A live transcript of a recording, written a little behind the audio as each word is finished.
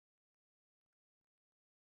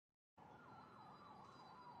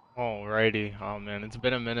Alrighty, oh man, it's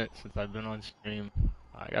been a minute since I've been on stream.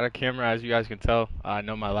 I got a camera, as you guys can tell. I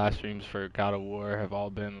know my last streams for God of War have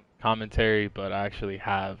all been commentary, but I actually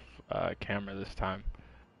have a camera this time.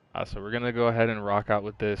 So we're gonna go ahead and rock out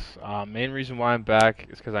with this. Main reason why I'm back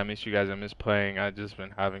is because I miss you guys. I miss playing. I've just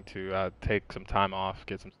been having to take some time off,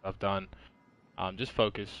 get some stuff done. Just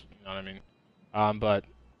focus, you know what I mean? But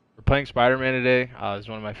we're playing Spider-Man today. It's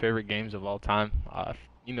one of my favorite games of all time.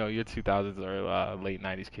 You know, you're 2000s or late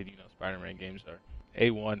 90s kid. You know, Spider-Man games are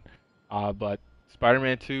A1. But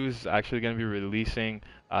Spider-Man 2 is actually going to be releasing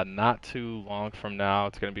not too long from now.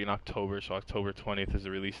 It's going to be in October, so October 20th is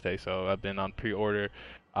the release day. So I've been on pre-order.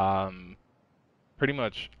 Um, Pretty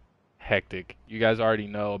much hectic. You guys already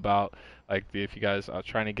know about like if you guys are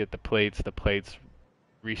trying to get the plates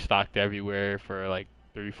restocked everywhere for like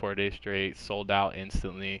 3, 4 days straight, sold out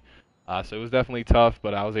instantly. So it was definitely tough,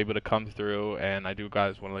 but I was able to come through, and I do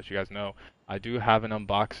guys want to let you guys know I do have an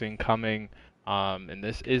unboxing coming, and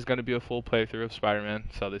this is going to be a full playthrough of Spider-Man.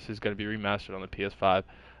 So this is going to be remastered on the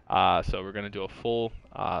PS5. So we're going to do a full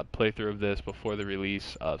playthrough of this before the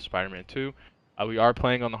release of Spider-Man 2. We are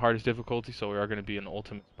playing on the hardest difficulty, so we are going to be an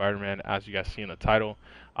Ultimate Spider-Man, as you guys see in the title.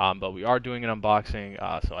 But we are doing an unboxing,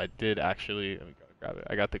 so I did actually, let me go grab it.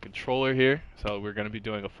 I got the controller here, so we're going to be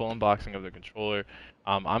doing a full unboxing of the controller.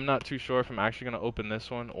 I'm not too sure if I'm actually going to open this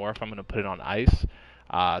one or if I'm going to put it on ice.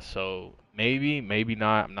 So maybe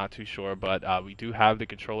not. I'm not too sure, but we do have the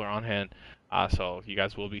controller on hand, so you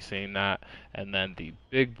guys will be seeing that. And then the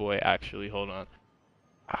big boy, actually, hold on.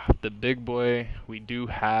 The big boy, we do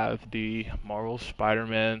have the Marvel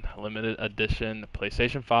Spider-Man limited edition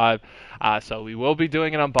PlayStation 5. So we will be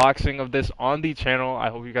doing an unboxing of this on the channel. I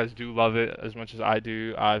hope you guys do love it as much as I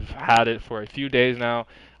do. I've had it for a few days now.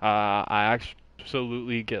 I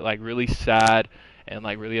absolutely get like really sad and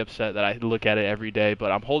like really upset that I look at it every day,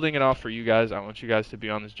 but I'm holding it off for you guys. I want you guys to be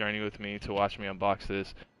on this journey with me to watch me unbox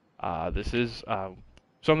this. This is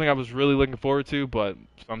something I was really looking forward to, but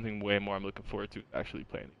something way more I'm looking forward to is actually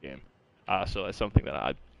playing the game. So that's something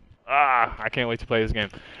that I can't wait to play this game.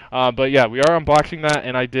 But yeah, we are unboxing that,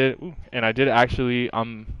 and I did actually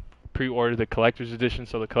pre-order the collector's edition,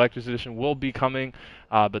 so the collector's edition will be coming,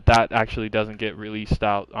 but that actually doesn't get released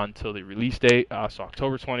out until the release date. So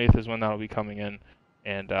October 20th is when that will be coming in,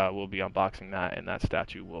 and we'll be unboxing that, and that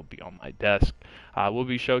statue will be on my desk. We'll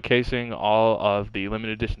be showcasing all of the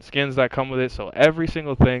limited edition skins that come with it, so every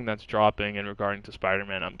single thing that's dropping in regarding to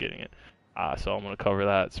Spider-Man, I'm getting it. So I'm going to cover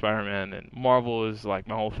that. Spider-Man and Marvel is like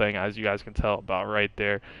my whole thing, as you guys can tell about right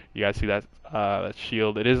there. You guys see that that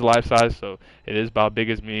shield? It is life-size, so it is about big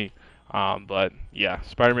as me. But yeah,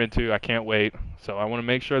 Spider-Man 2, I can't wait. So I want to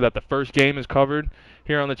make sure that the first game is covered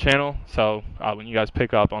here on the channel. So when you guys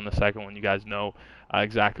pick up on the second one, you guys know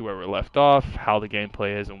exactly where we're left off, how the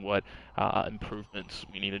gameplay is, and what improvements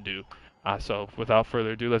we need to do. So without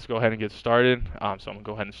further ado, let's go ahead and get started. So I'm going to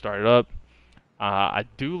go ahead and start it up. I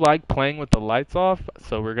do like playing with the lights off,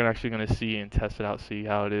 so we're actually going to see and test it out, see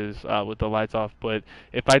how it is with the lights off. But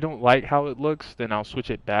if I don't like how it looks, then I'll switch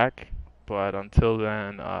it back. But until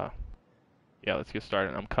then, yeah, let's get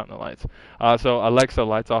started. I'm cutting the lights. So Alexa,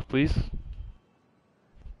 lights off, please.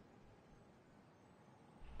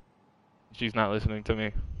 She's not listening to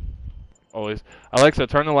me. Always. Alexa,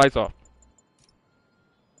 turn the lights off.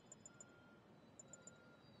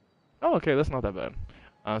 Oh, okay, that's not that bad.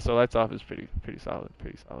 So lights off is pretty solid,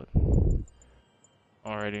 pretty solid.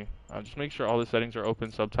 Alrighty. Just make sure all the settings are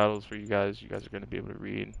open, subtitles for you guys. You guys are going to be able to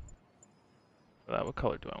read. What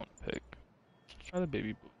color do I want to pick? Let's try the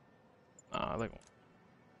baby blue. I like one.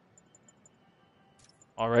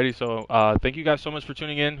 Alrighty, so thank you guys so much for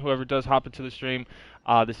tuning in. Whoever does hop into the stream,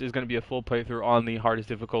 this is going to be a full playthrough on the hardest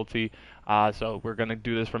difficulty. So we're going to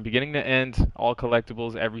do this from beginning to end, all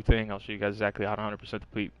collectibles, everything. I'll show you guys exactly how to 100%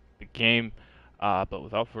 complete the game. But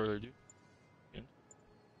without further ado.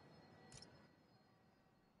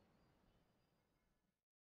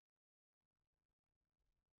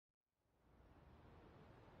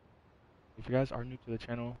 If you guys are new to the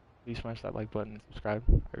channel, please smash that like button and subscribe.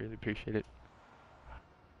 I really appreciate it.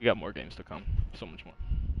 We got more games to come, so much more.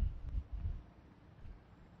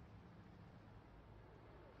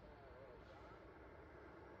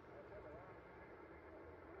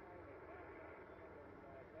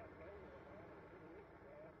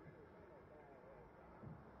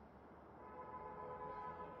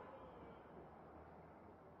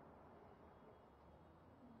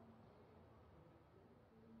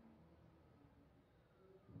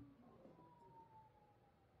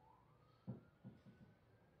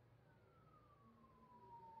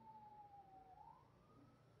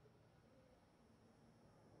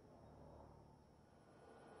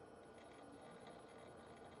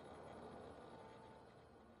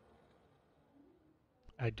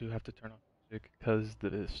 I do have to turn off music because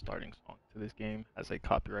the starting song to this game has a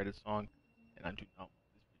copyrighted song, and I do not want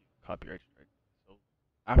this video copyright strike. So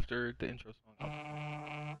after the intro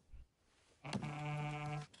song,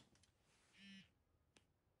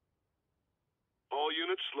 All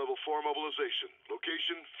units, level 4 mobilization.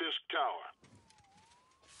 Location, Fisk Tower.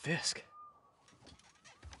 Fisk?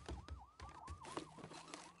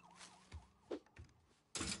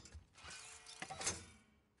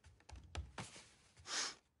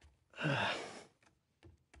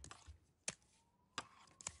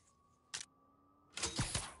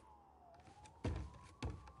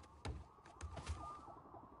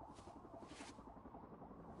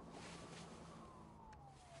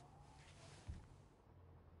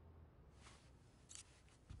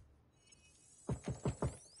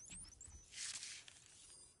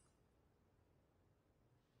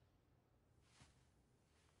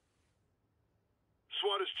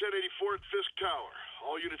 SWAT is 1084 at Fisk Tower.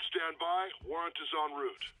 All units stand by. Warrant is en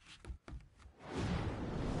route.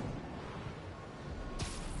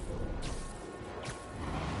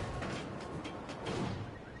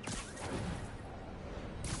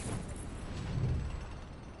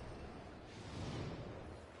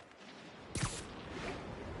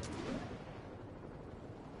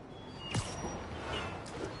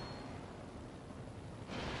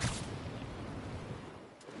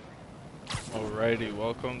 alrighty,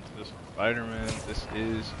 welcome to the Spider-Man. This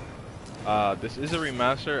is a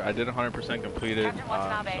remaster. I did 100% complete it, so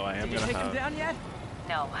I am gonna take him have. down yet?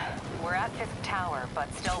 No, we're at Fisk Tower,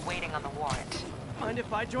 but still waiting on the warrant. Mind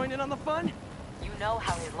if I join in on the fun? You know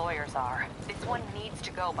how his lawyers are. This one needs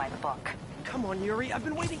to go by the book. Come on, Yuri. I've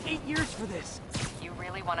been waiting 8 years for this. You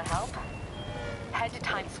really want to help? Head to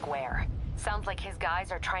Times Square. Sounds like his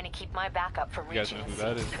guys are trying to keep my backup from You guys reaching know the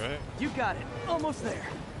who that scene. is, right? You got it. Almost there.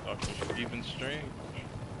 Dr. Steven Strange.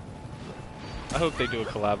 I hope they do a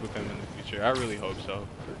collab with him in the future. I really hope so.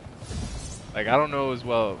 Like, I don't know as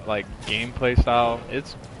well, like, gameplay style.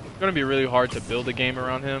 It's gonna be really hard to build a game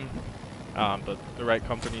around him. But the right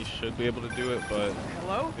company should be able to do it, but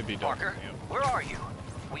Hello? it'd be dope. Parker, where are you?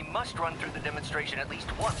 We must run through the demonstration at least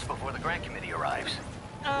once before the grant committee arrives.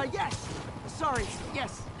 Yes. Sorry.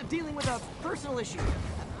 Yes. Dealing with a personal issue.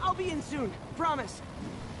 I'll be in soon. Promise.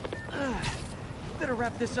 Better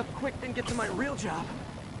wrap this up quick and get to my real job.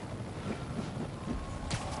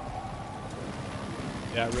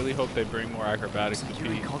 Yeah, I really hope they bring more acrobatics to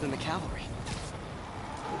Yuri Pete. called in the cavalry.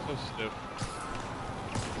 So stiff.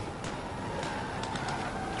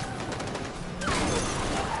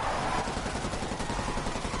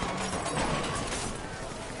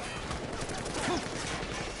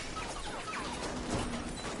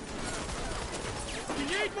 We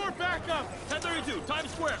need more backup! 1032,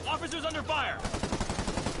 Times Square. Officers under fire.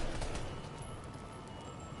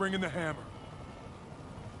 Bring in the hammer.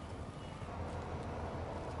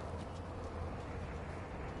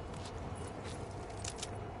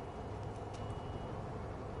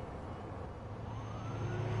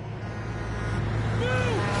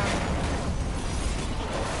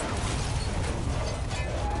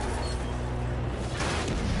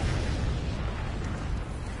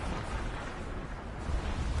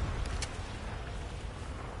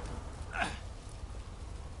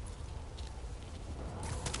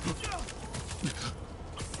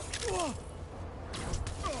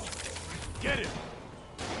 Get it!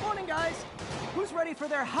 Morning, guys. Who's ready for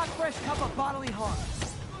their hot, fresh cup of bodily harm?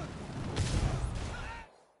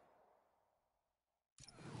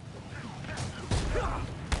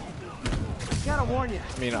 Gotta warn you.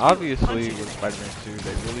 I mean, obviously, with Spider-Man 2,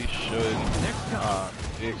 they really should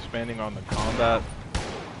be expanding on the combat.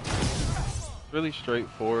 Really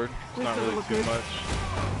straightforward. It's not really too much.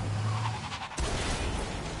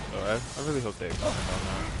 So I really hope they expand on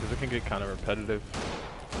that, because it can get kind of repetitive.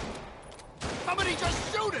 Somebody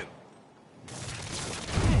just shoot him!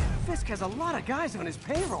 Man, Fisk has a lot of guys on his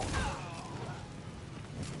payroll.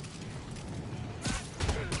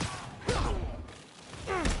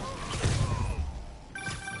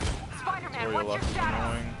 Spider-Man, Tutorial what's your left is status?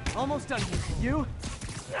 annoying. Almost done here. You?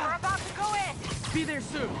 We're about to go in! Be there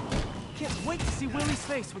soon. Can't wait to see Willie's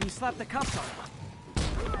face when you slap the cuffs on him.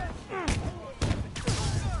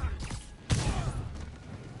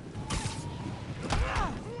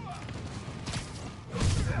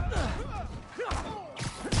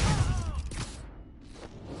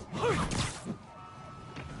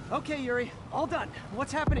 Okay, Yuri. All done.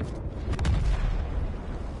 What's happening?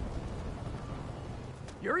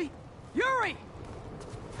 Yuri? Yuri!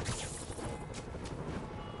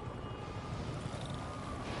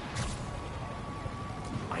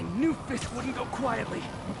 I knew Fisk wouldn't go quietly.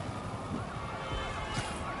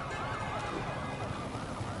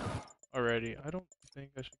 already. I don't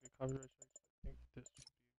think I should get copyright strikes. I think this would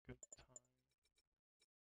be a good time.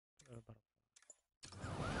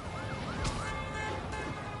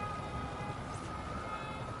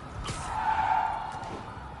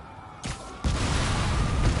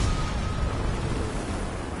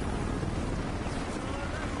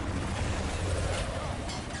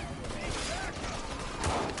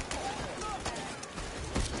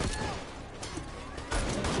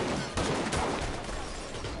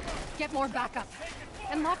 Get more backup.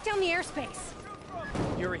 And lock down the airspace.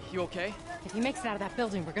 Yuri, you okay? If he makes it out of that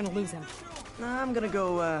building, we're gonna lose him. I'm gonna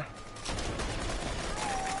go,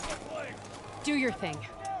 Do your thing.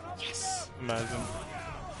 Yes! Imagine.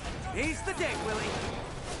 He's the day, Willie.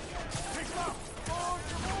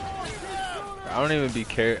 I don't even be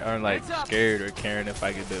scared or caring if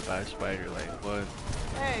I get bit by a spider. Like what?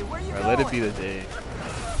 Hey, where you Or going? let it be the day.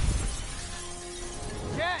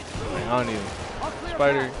 Jet! Like, I don't even. I'll clear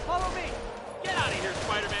Spider. back. Follow me. Get out of here,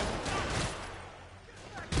 Spider-Man.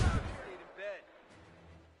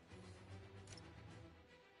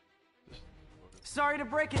 Sorry to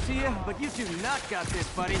break it to you, but you do not got this,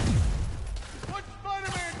 buddy. What's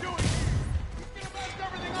Spider-Man doing here? He's gonna mess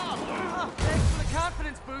everything up. Oh, thanks for the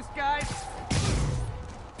confidence boost, guys.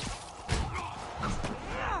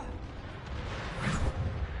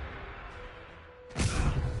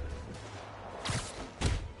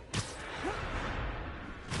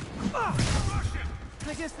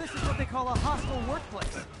 I guess this is what they call a hostile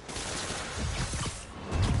workplace.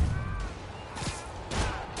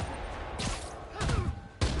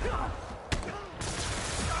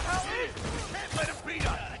 Can't let him beat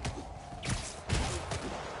us.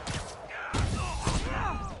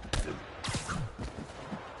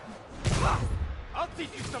 I'll teach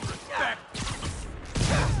you some respect.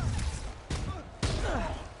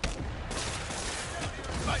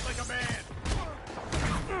 Fight like a man.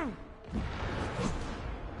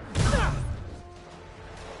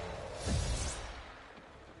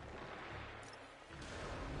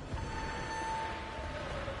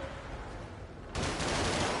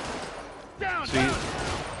 See,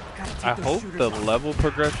 I hope the level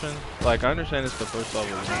progression, like I understand it's the first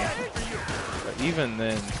level of the game, but even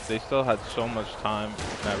then, they still had so much time,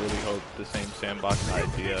 and I really hope the same sandbox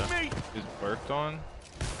idea is worked on.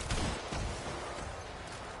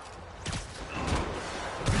 I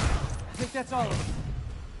think that's all of them.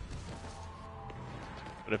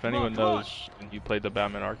 But if anyone knows, and you played the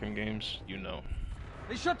Batman Arkham games, you know.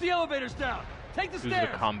 They shut the elevators down. Take the Who's stairs.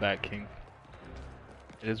 the combat king?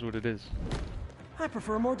 It is what it is. I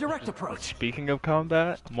prefer a more direct approach. Speaking of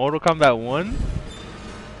combat, Mortal Kombat 1?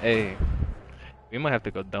 Hey, we might have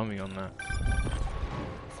to go dummy on that.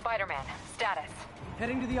 Spider-Man, status.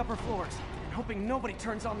 Heading to the upper floors and hoping nobody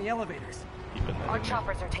turns on the elevators. Keeping that Our in there.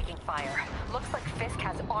 choppers are taking fire. Looks like Fisk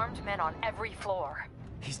has armed men on every floor.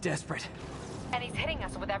 He's desperate. And he's hitting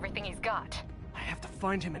us with everything he's got. I have to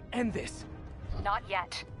find him and end this. Not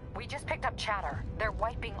yet. We just picked up chatter. They're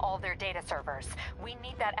wiping all their data servers. We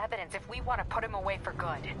need that evidence if we want to put him away for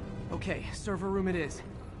good. Okay, server room it is.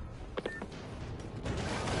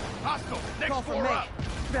 Hostile. Next Call from floor May. up.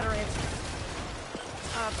 Better answer.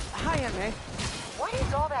 Hi, Aunt May. What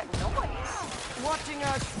is all that noise? Watching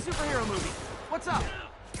a superhero movie. What's up?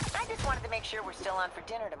 I just wanted to make sure we're still on for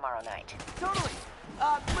dinner tomorrow night. Totally.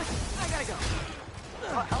 Listen, I gotta go.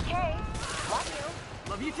 Okay. Love you.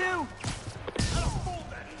 Love you too.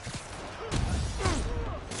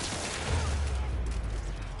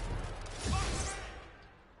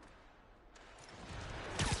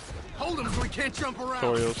 Hold him so he can't jump around.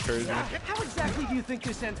 Tutorial's crazy. How exactly do you think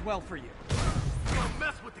this ends well for you? Don't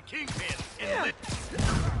mess with the kingpin. Yeah.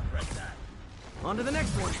 On to the next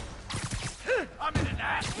one. I'm in an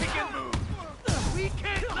ass-kicking mood. We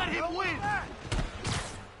can't let him win.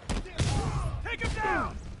 Take him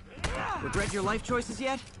down. Regret your life choices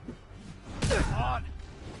yet? On.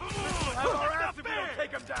 Have our ass if we don't take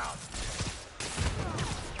him down.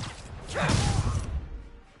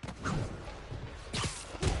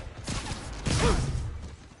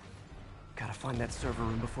 Gotta find that server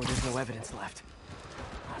room before there's no evidence left.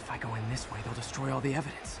 If I go in this way, they'll destroy all the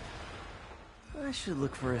evidence. I should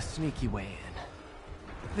look for a sneaky way in.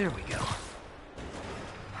 There we go.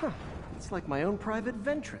 Huh. It's like my own private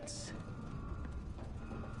ventrance.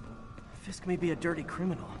 Fisk may be a dirty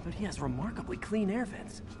criminal, but he has remarkably clean air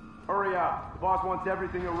vents. Hurry up. The boss wants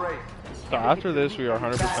everything erased. So after this, we are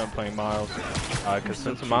 100% playing Miles, because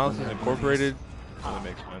since Miles is incorporated, it really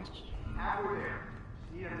makes sense.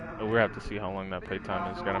 But we have to see how long that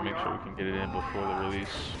playtime is. Gotta make sure we can get it in before the release.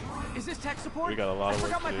 Is this tech support? We got a lot of I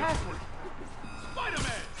work forgot to my do. password.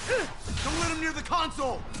 Spider-Man! Don't let him near the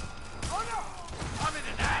console. I'm in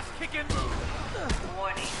an ass-kicking mood.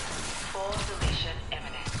 Warning. Full deletion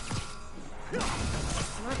imminent.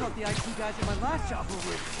 I thought the IT guys at my last job were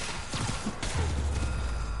rude.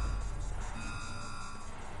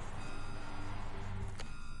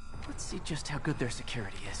 Let's see just how good their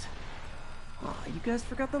security is. Oh, you guys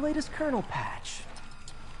forgot the latest kernel patch.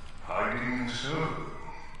 Hiding so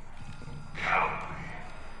cowardly.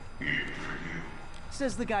 Here for you.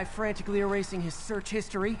 Says the guy frantically erasing his search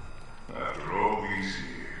history. After all these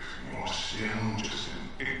years, you're still just an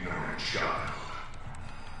ignorant child.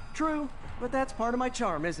 True, but that's part of my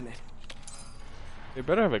charm, isn't it? They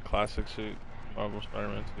better have a classic suit. Marvel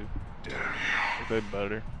Spider-Man suit. Damn you. If they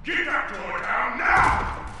better. Get that door down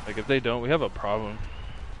now! Like if they don't, we have a problem.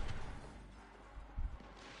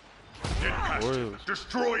 Get past it. Warriors.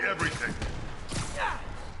 Destroy everything.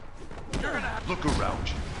 Look around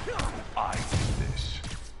you. I did this.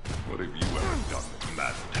 What have you ever done that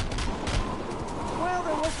mattered? Well,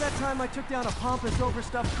 there was that time I took down a pompous,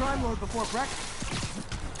 overstuffed crime lord before breakfast.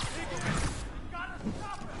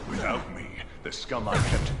 Without me, the scum I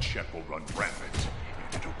kept in check will run rampant.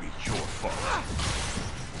 And it'll be your fault.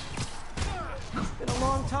 It's been a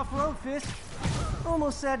long, tough road, Fisk.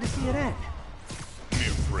 Almost sad to see it end.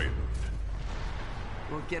 Mere prelude.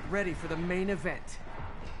 We'll get ready for the main event.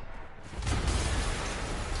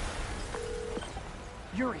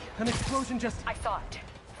 Yuri, an explosion just... I saw it.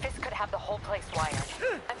 Fisk could have the whole place wired.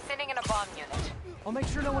 I'm sitting in a bomb unit. I'll make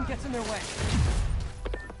sure no one gets in their way.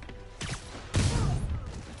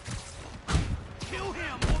 Kill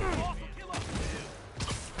him! Kill him!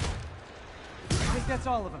 I think that's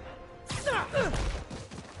all of them.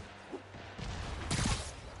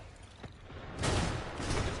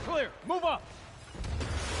 It's clear. Move up.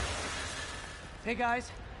 Hey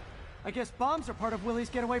guys, I guess bombs are part of Willie's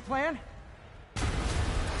getaway plan?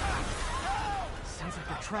 Sounds like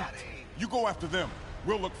they're trapped. You go after them.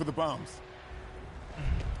 We'll look for the bombs.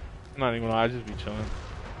 I'm not even gonna lie, I just be chilling.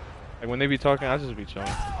 Like when they be talking, I just be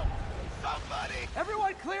chilling.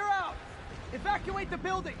 Everyone clear out! Evacuate the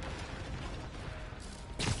building!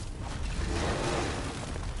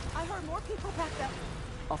 I heard more people back up.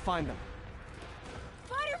 I'll find them.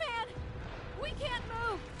 Spider-Man! We can't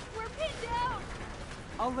move! We're pinned down!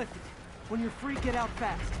 I'll lift it. When you're free, get out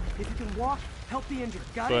fast. If you can walk, help the injured.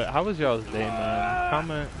 Got But it? how was y'all's day, man?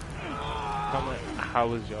 Comment how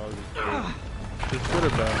was y'all's day? Just good or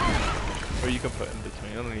bad. Or you can put in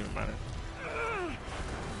between, it doesn't even matter.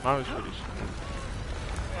 Mine was pretty smooth.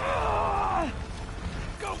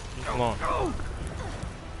 Come on.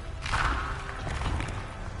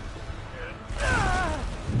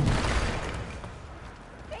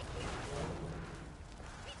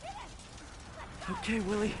 Okay,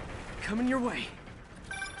 Willie. Coming your way.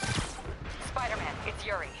 Spider-Man, it's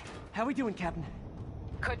Yuri. How we doing, Captain?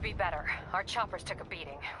 Could be better. Our choppers took a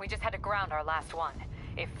beating. We just had to ground our last one.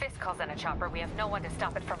 If Fisk calls in a chopper, we have no one to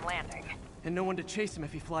stop it from landing. And no one to chase him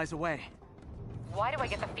if he flies away. Why do I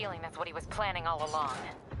get the feeling that's what he was planning all along?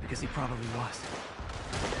 Because he probably was.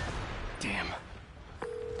 Damn.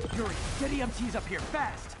 Yuri, get EMTs up here,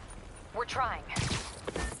 fast! We're trying.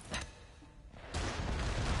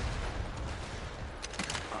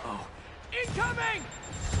 Uh-oh. Incoming!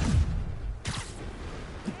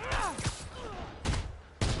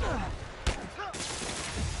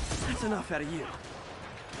 That's enough out of you.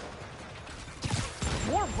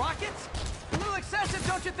 More rockets? A little excessive,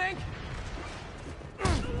 don't you think?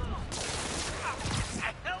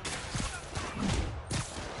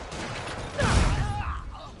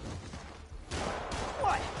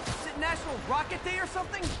 What? Is it National Rocket Day or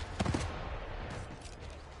something?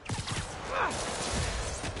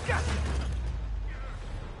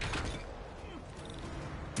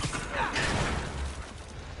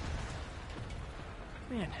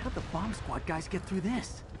 Man, how'd the bomb squad guys get through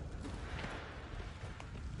this?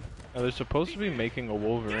 Now, they're supposed to be making a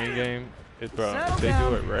Wolverine game. If they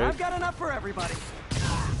down. do it right. I've got enough for everybody.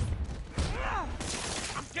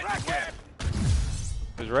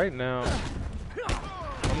 Because right now,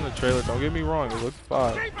 from the trailer, don't get me wrong, it looks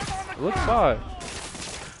fine. It looks fine.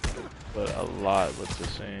 But a lot looks the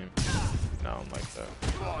same. No, I'm like that.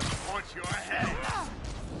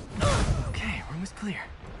 Okay, room is clear.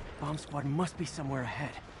 Bomb squad must be somewhere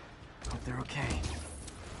ahead. Hope they're okay.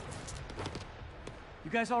 You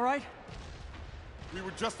guys all right? We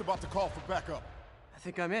were just about to call for backup. I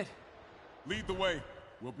think I'm it. Lead the way.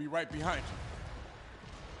 We'll be right behind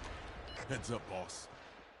you. Heads up, boss.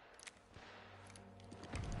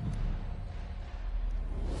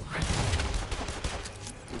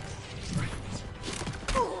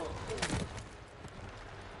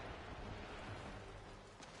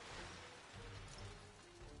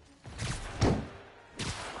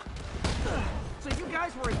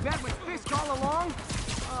 were in bed with Fisk all along?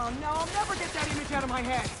 Oh no, I'll never get that image out of my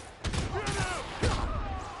head.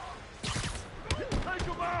 Take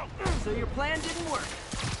him out! So your plan didn't work.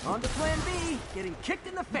 On to plan B, getting kicked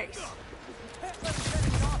in the face.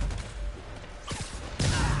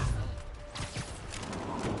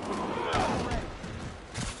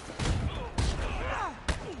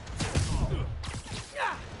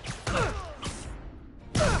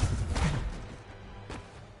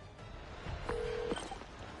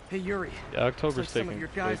 Hey Yuri. Yeah, October's some taking of your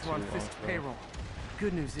way guys too were on long, Fisk's bro. payroll.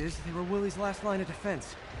 Good news is they were Willie's last line of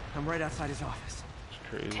defense. I'm right outside his office. It's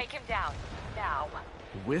crazy. Take him down, now.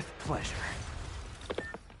 With pleasure.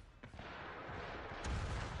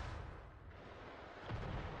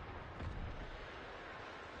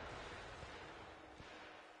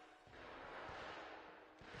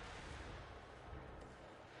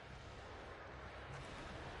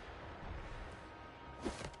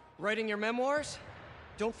 Writing your memoirs?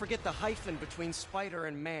 Don't forget the hyphen between spider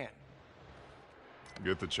and man.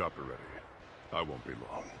 Get the chopper ready. I won't be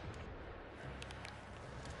long.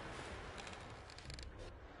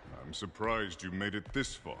 I'm surprised you made it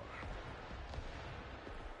this far.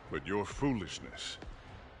 But your foolishness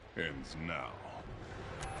ends now.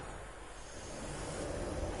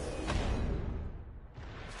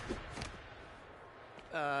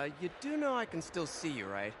 You do know I can still see you,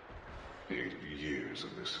 right? 80 years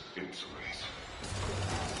of this insolence.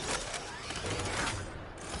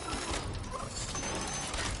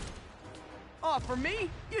 Oh, for me?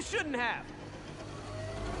 You shouldn't have.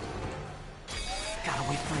 Gotta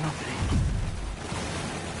wait for an opening.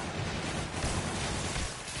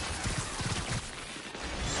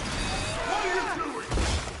 What are you doing?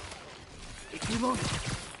 It's reloaded.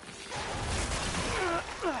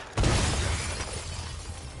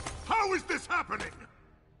 How is this happening?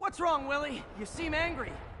 What's wrong, Willie? You seem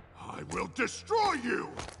angry. I will destroy you!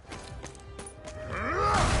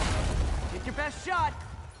 Get your best shot.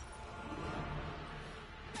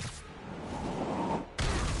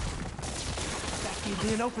 That gave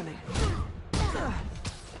me an opening.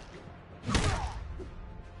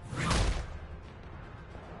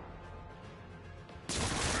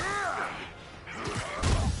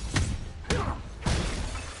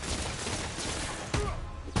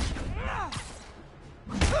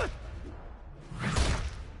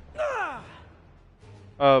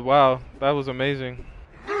 Wow, that was amazing.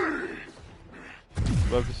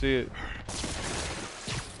 Love to see it.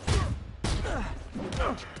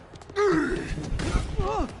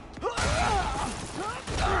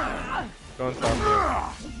 Don't stop me.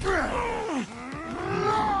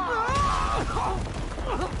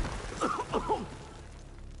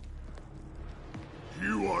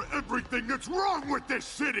 You are everything that's wrong with this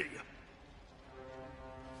city!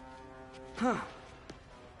 Huh.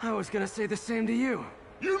 I was gonna say the same to you.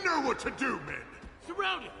 You know what to do, men!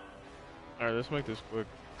 Surround him! Alright, let's make this quick.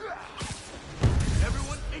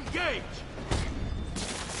 Everyone engage!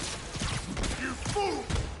 You fool!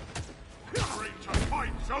 Afraid to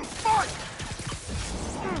fight, so fight!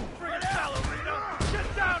 Bring it, ballerina!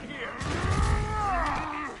 Get down here!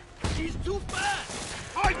 He's too fast!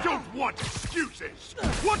 I don't want excuses!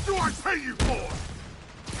 What do I pay you for?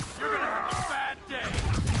 You're gonna have a bad day!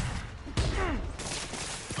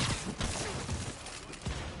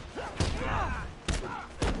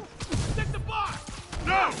 Stick the bar!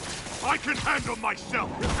 No! I can handle myself,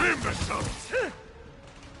 imbecile!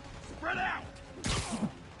 Spread out!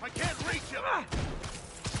 I can't reach him!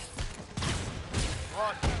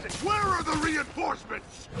 Where are the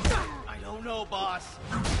reinforcements? I don't know, boss.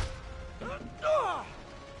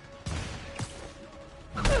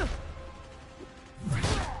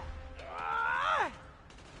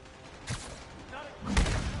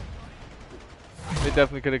 They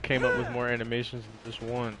definitely could have came up with more animations than just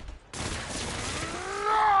one.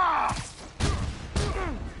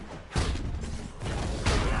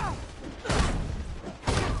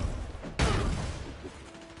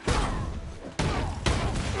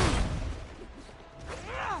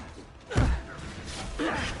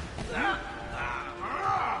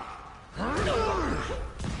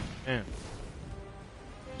 Man.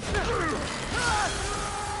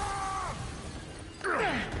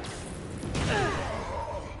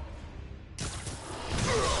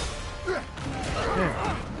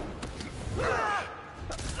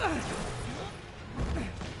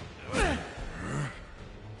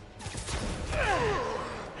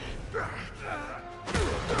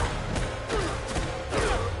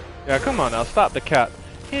 Yeah, come on now, stop the cap.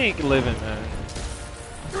 He ain't living, man.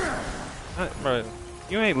 Bro,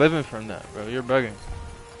 you ain't living from that, bro. You're bugging.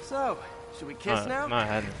 So, should we kiss now? Not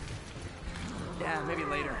having. Yeah, maybe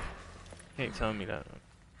later. He ain't telling me that.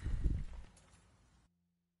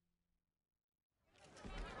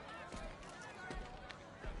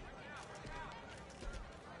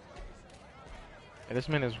 Hey, this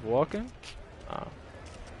man is walking? Oh.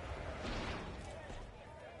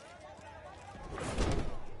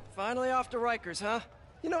 Finally off to Rikers, huh?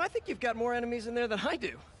 You know, I think you've got more enemies in there than I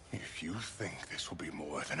do. If you think this will be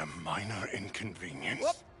more than a minor inconvenience...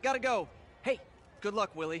 Whoop, gotta go. Hey, good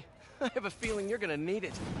luck, Willie. I have a feeling you're gonna need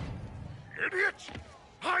it. Idiots!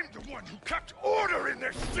 I'm the one who kept order in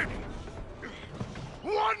this city!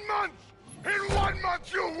 1 month! In 1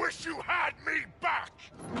 month you'll wish you had me back!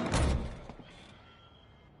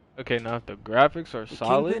 Okay, now if the graphics are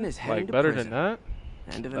solid, Kingpin is heading like to better prison. than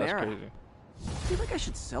that, End of an that's era. crazy. I feel like I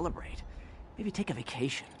should celebrate. Maybe take a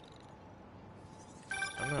vacation.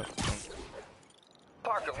 I'm not.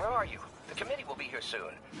 Parker, where are you? The committee will be here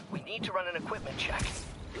soon. We need to run an equipment check.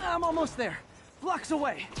 I'm almost there. Blocks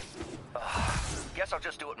away. Guess I'll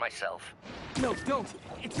just do it myself. No, don't.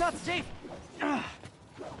 It's not safe.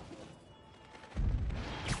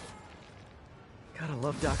 Gotta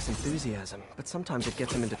love Doc's enthusiasm, but sometimes it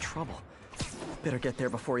gets him into trouble. Better get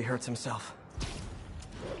there before he hurts himself.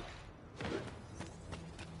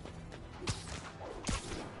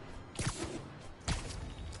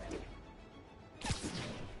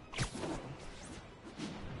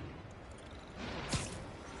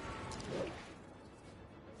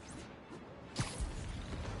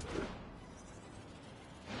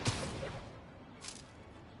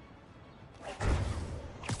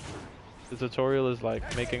 The tutorial is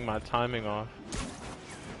like making my timing off.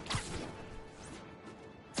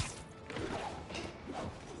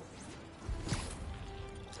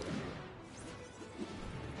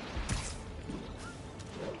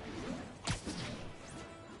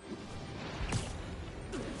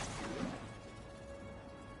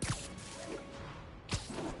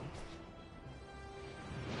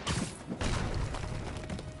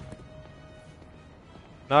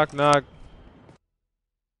 Knock knock.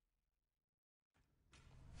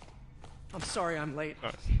 I'm sorry I'm late.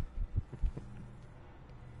 Alright.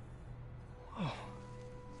 Oh.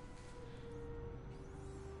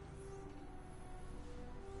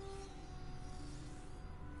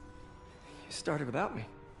 You started without me.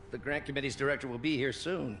 The grant committee's director will be here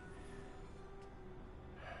soon.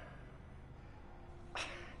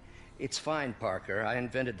 It's fine, Parker. I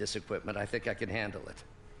invented this equipment. I think I can handle it.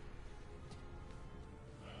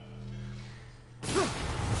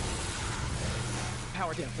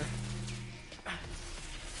 Power damper.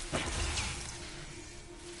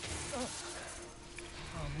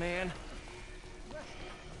 Oh, man.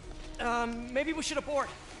 Maybe we should abort.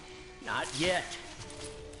 Not yet.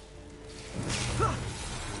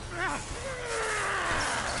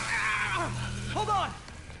 Hold on!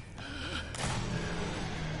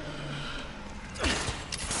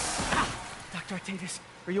 Dr. Octavius,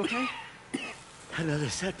 are you okay? Another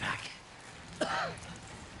setback.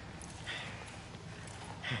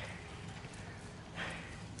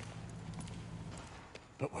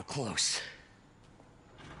 But we're close.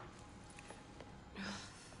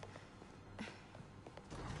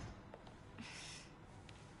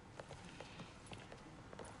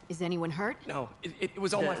 Is anyone hurt? No, it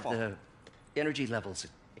was all my fault. The energy levels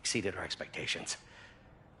exceeded our expectations.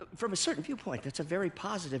 From a certain viewpoint, that's a very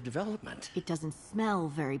positive development. It doesn't smell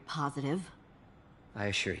very positive. I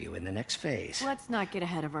assure you, in the next phase... Let's not get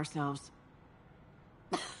ahead of ourselves.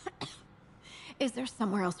 Is there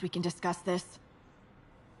somewhere else we can discuss this?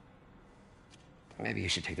 Maybe you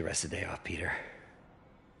should take the rest of the day off, Peter.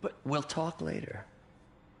 But we'll talk later.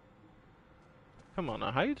 Come on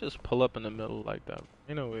now, how you just pull up in the middle like that?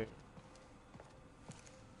 Ain't no way.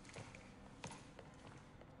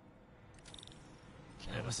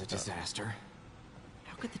 That was a disaster.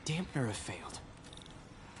 How could the dampener have failed?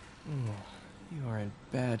 You are in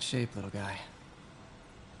bad shape, little guy.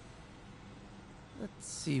 Let's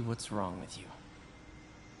see what's wrong with you.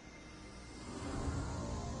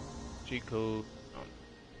 G code.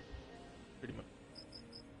 Pretty much.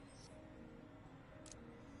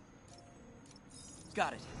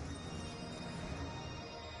 Got it.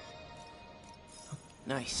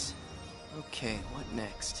 Nice. Okay, what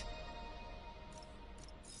next?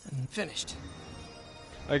 Finished.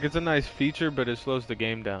 Like, it's a nice feature, but it slows the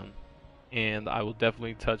game down. And I will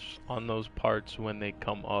definitely touch on those parts when they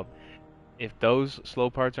come up. If those slow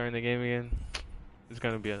parts are in the game again, it's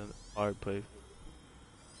gonna be a hard place.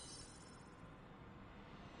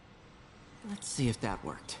 Let's see if that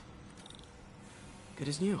worked. Good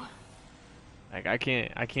as new. Like, I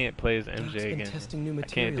can't play as Doc's MJ been again. testing new I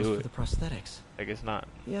can't materials do for it. the prosthetics. Like, it's not.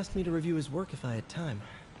 He asked me to review his work if I had time.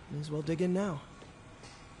 May as well dig in now.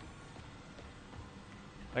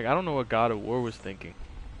 Like, I don't know what God of War was thinking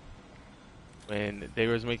when they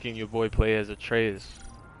was making your boy play as Atreus.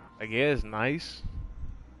 Like, yeah, it's nice,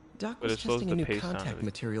 Doc But was it slows testing the a new pace down a contact bit.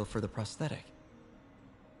 material for the prosthetic.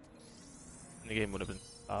 The game would have been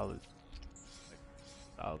solid.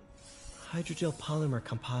 Solid. Hydrogel polymer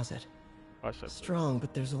composite. Watch that. Strong,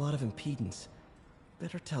 but there's a lot of impedance.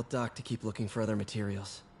 Better tell Doc to keep looking for other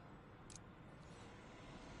materials.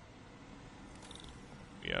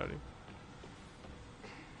 Reality.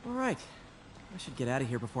 All right. I should get out of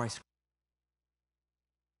here before I...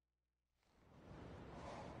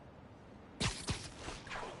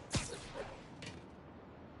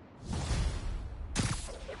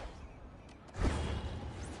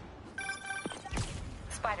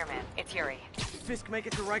 Spider-Man, it's Yuri. Fisk make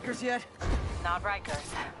it to Rikers yet? Not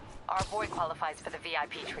Rikers. Our boy qualifies for the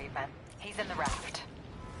VIP treatment. He's in the raft.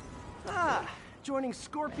 Ah, joining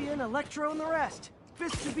Scorpion, Electro, and the rest.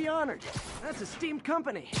 Fisk should be honored. That's esteemed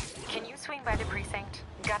company. Can you swing by the precinct?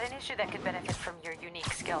 Got an issue that could benefit from your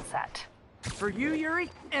unique skill set. For you,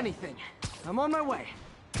 Yuri, anything. I'm on my way.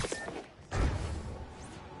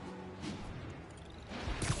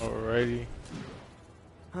 Alrighty.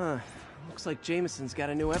 Huh. Looks like Jameson's got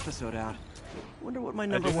a new episode out. Wonder what my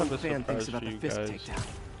number do one have a fan thinks surprise about the for you Fisk guys. takedown.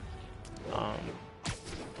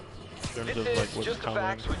 In terms This of like is what's Just the coming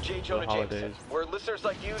Facts with J. for Jonah the holidays. Jameson, where listeners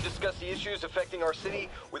like you discuss the issues affecting our city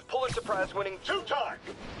with Pulitzer Prize winning two-time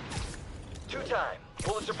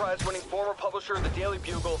Pulitzer Prize winning former publisher of the Daily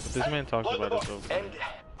Bugle. But this man talks about it though.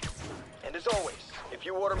 And as always, if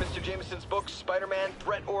you order Mr. Jameson's books, Spider-Man,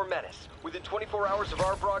 Threat, or Menace, within 24 hours of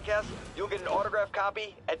our broadcast, you'll get an autographed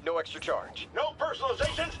copy at no extra charge. No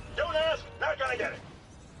personalizations, don't ask, not gonna get it.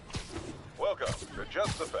 Welcome to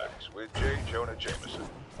Just the Facts with J. Jonah Jameson,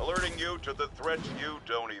 alerting you to the threats you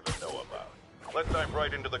don't even know about. Let's dive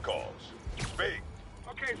right into the calls. Speak.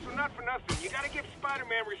 Okay, so not for nothing. You gotta give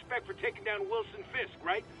Spider-Man respect for taking down Wilson Fisk,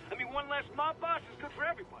 right? I mean, one less mob boss is good for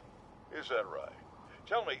everyone. Is that right?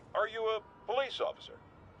 Tell me, are you a police officer?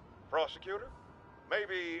 Prosecutor?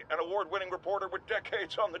 Maybe an award-winning reporter with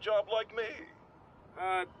decades on the job like me?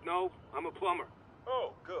 No, I'm a plumber.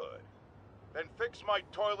 Oh, good. Then fix my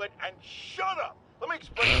toilet and shut up! Let me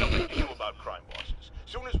explain something to you about crime bosses.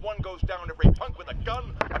 Soon as one goes down, every punk with a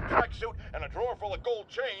gun, a tracksuit, and a drawer full of gold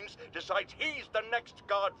chains decides he's the next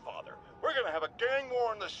godfather. We're gonna have a gang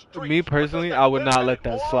war in the streets. Me personally, I would not let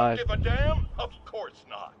that slide. Give a damn? Of course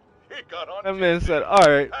not. He got on That man said,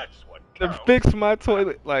 alright, then fix my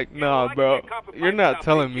toilet. Like, nah, bro. You're not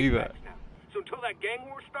telling me that. So until that gang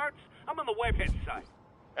war starts, I'm on the webhead side.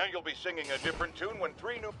 And you'll be singing a different tune when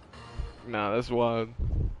 3 new... Nah, that's wild.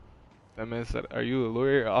 That man said, are you a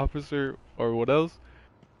lawyer, officer, or what else?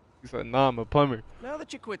 He said, nah, I'm a plumber. Now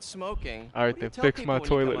that you quit smoking, Alright, what do you then tell fix people my when you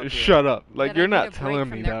come toilet up and here? shut up. Like, That you're I need not a break telling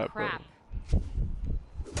from me their that, bro. crap.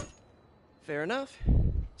 Fair enough.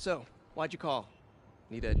 So, why'd you call?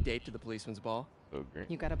 Need a date to the policeman's ball? So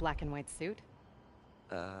great. You got a black and white suit?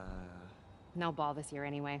 No ball this year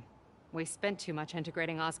anyway. We spent too much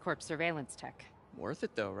integrating Oscorp surveillance tech. Worth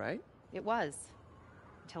it though, right? It was.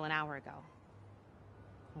 Until an hour ago.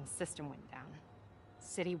 The system went down.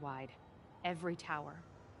 Citywide. Every tower.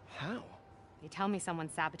 How? They tell me someone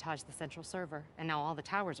sabotaged the central server, and now all the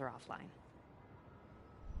towers are offline.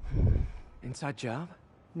 Inside job?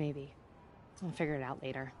 Maybe. I'll figure it out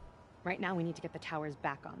later. Right now, we need to get the towers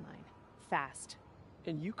back online. Fast.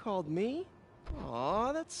 And you called me?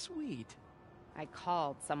 Aw, that's sweet. I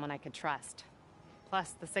called someone I could trust.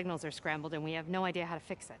 Plus, the signals are scrambled and we have no idea how to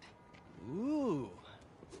fix it. Ooh.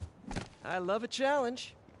 I love a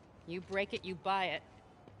challenge. You break it, you buy it.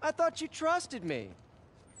 I thought you trusted me.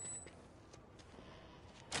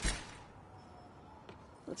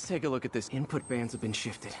 Let's take a look at this. Input bands have been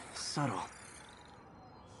shifted. Subtle.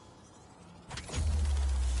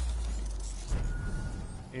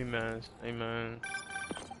 Amen. Amen.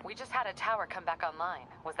 We just had a tower come back online.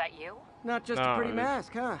 Was that you? Not just a pretty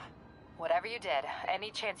mask, huh? Whatever you did,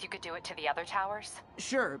 any chance you could do it to the other towers?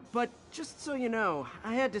 Sure, but just so you know,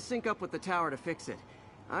 I had to sync up with the tower to fix it.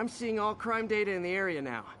 I'm seeing all crime data in the area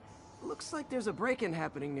now. Looks like there's a break-in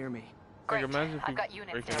happening near me. Like, imagine if I've you got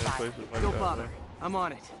units break into nearby. places like Don't that, bother. man. I'm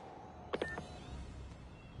on it.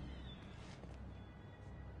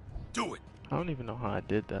 Do it. I don't even know how I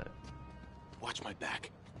did that. Watch my back.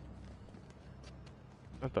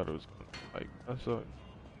 I thought it was like, that's it.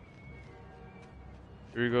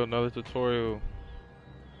 Here we go, another tutorial.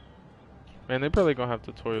 Man, they probably gonna have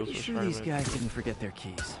tutorials Pretty for sure these Spider-Man. guys didn't forget their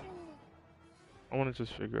keys. I wanna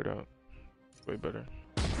just figure it out. It's way better.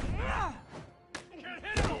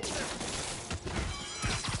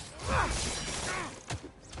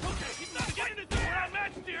 Okay, he's not getting it. We're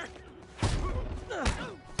outmatched here.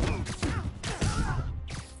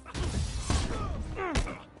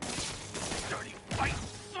 Dirty fight,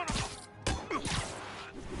 son of a...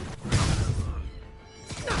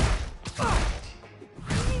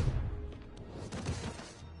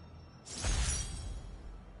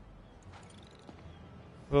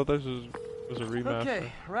 thought this was a remaster.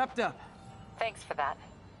 Okay, wrapped up. Thanks for that.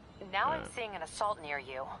 Now I'm seeing an assault near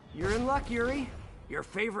you. You're in luck, Yuri. Your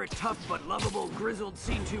favorite tough but lovable grizzled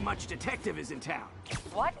seen-too-much detective is in town.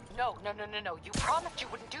 What? No. You promised you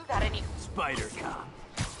wouldn't do that any... Spider Cop.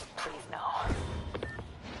 Please, no.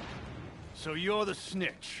 So you're the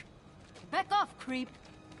snitch? Back off, creep.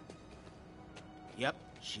 Yep,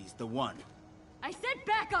 she's the one. I said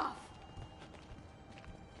back off!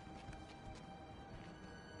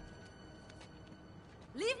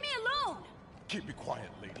 Leave me alone! Keep me quiet,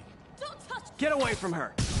 lady. Don't touch me! Get away from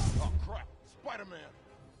her! Oh, crap. Spider-Man.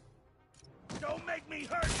 Don't make me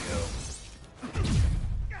hurt you!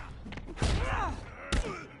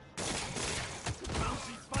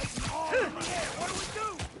 Bouncey's fighting all in the air. What do we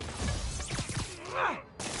do?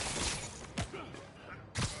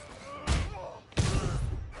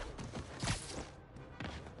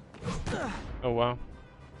 Oh, wow.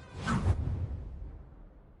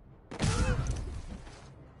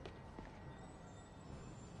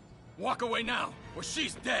 Walk away now, or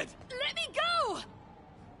she's dead. Let me go!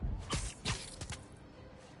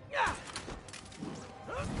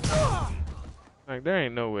 Like, there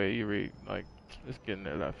ain't no way you read, like, it's getting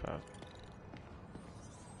there that fast.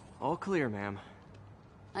 All clear, ma'am.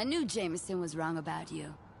 I knew Jameson was wrong about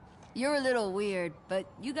you. You're a little weird, but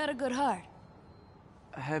you got a good heart.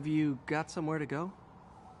 Have you got somewhere to go?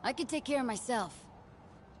 I can take care of myself.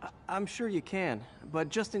 I'm sure you can, but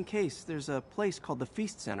just in case, there's a place called the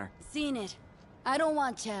Feast Center. Seen it. I don't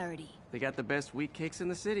want charity. They got the best wheat cakes in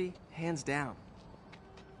the city, hands down.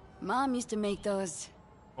 Mom used to make those.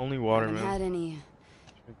 Only water, Haven't man. had any.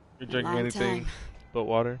 You're drinking long anything time. but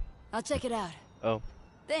water? I'll check it out. Oh.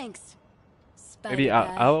 Thanks. Maybe Spider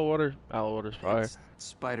guy. aloe water? Aloe water's fire. It's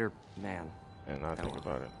Spider-Man. And I think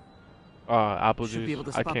about it. Apple juice. Should be able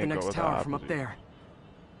to I spot the can't go next without tower apple from up juice. there.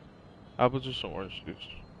 Apple juice or orange juice?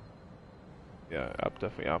 Yeah,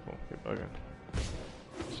 definitely apple. You're bugging.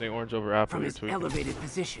 Say orange over apple. From You're his tweaking. elevated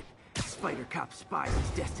position, Spider Cop spies his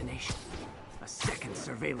destination. A second I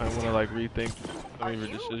surveillance want to tower. like rethink some of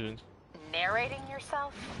your decisions. Narrating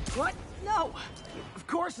yourself? What? No! Of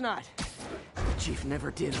course not! The Chief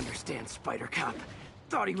never did understand Spider Cop.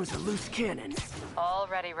 Thought he was a loose cannon.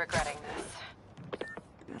 Already regretting this.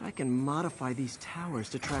 Bet I can modify these towers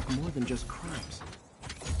to track more than just crimes.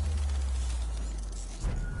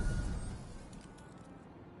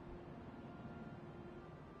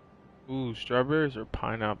 Ooh, strawberries or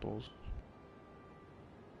pineapples?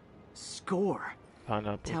 Score.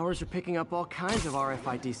 Pineapples. Towers are picking up all kinds of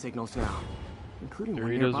RFID signals now, including one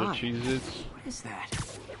Doritos nearby. or Cheez-Its? What is that?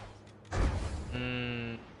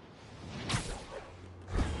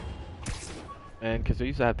 Man, because they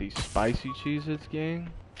used to have these spicy Cheez-Its, gang.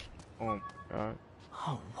 Oh my god.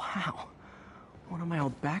 Oh wow. One of my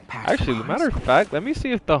old backpacks. Actually, as a matter of fact, let me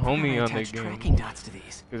see if the homie on the attach game. tracking dots to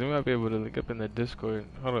these. Because we might be able to look up in the Discord.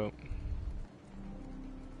 Hold up.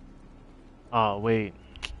 Oh, wait.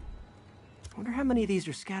 Wonder how many of these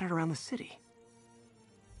are scattered around the city.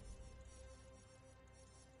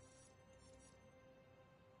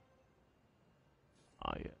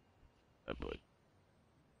 Oh, yeah. That boy.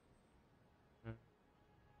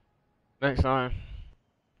 Next time.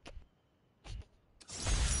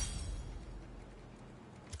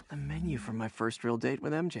 A menu from my first real date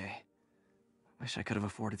with MJ. Wish I could have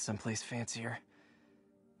afforded someplace fancier.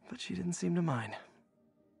 But she didn't seem to mind.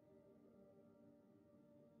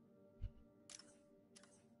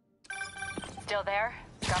 Still there?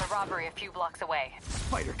 Got a robbery a few blocks away.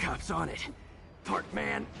 Spider Cop's on it. Part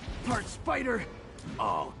man, part spider,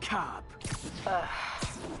 all cop.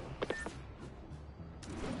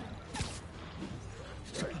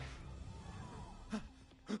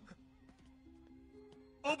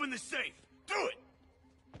 Open the safe! Do it!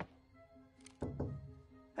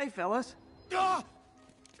 Hey, fellas. Ah!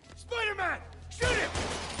 Spider-Man! Shoot him!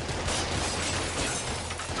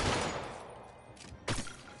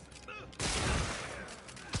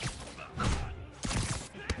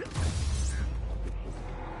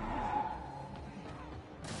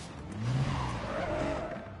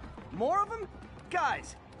 More of them?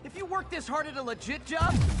 Guys, if you worked this hard at a legit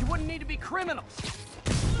job, you wouldn't need to be criminals.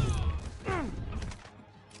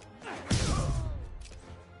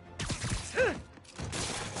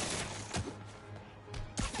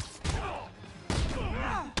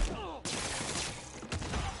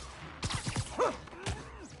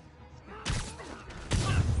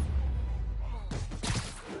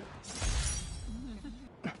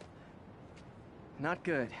 Not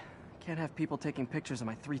good. Can't have people taking pictures of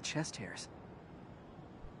my 3 chest hairs.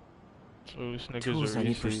 So Snickers Tools or I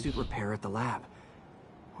need for Reese's? suit repair at the lab.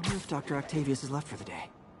 Wonder if Dr. Octavius is left for the day.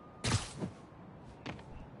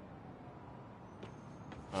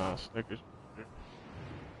 Snickers.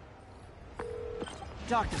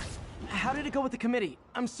 Doctor, how did it go with the committee?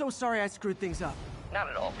 I'm so sorry I screwed things up. Not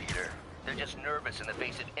at all, Peter. They're just nervous in the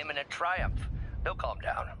face of imminent triumph. They'll calm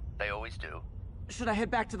down. They always do. Should I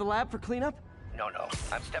head back to the lab for cleanup? No.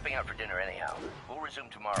 I'm stepping out for dinner anyhow. We'll resume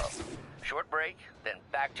tomorrow. Short break, then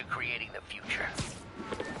back to creating the future.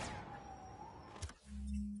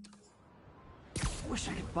 Wish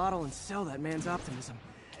I could bottle and sell that man's optimism.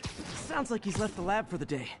 Sounds like he's left the lab for the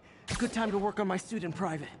day. Good time to work on my suit in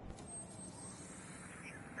private.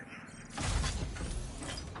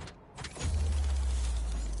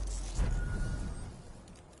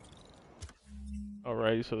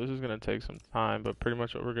 Alrighty, so this is gonna take some time, but pretty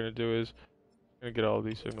much what we're gonna do is gonna get all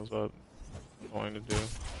these signals up. I'm going to do.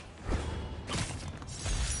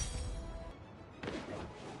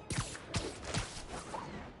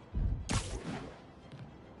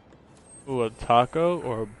 Ooh, a taco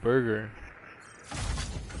or a burger?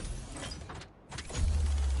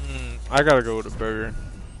 I gotta go with a burger.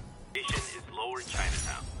 Is Lower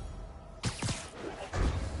Chinatown.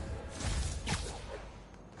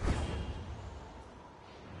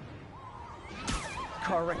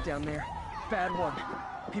 Car wreck down there. Bad one.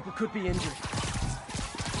 People could be injured.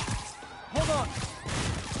 Hold on!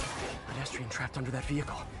 Pedestrian trapped under that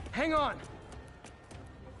vehicle. Hang on!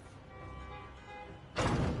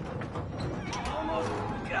 Almost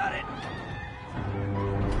got it!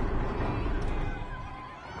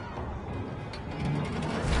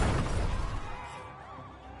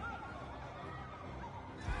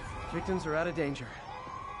 Victims are out of danger.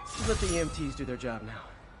 Should let the EMTs do their job now.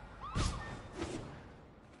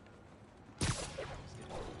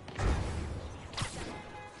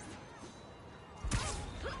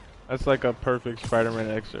 That's like a perfect Spider-Man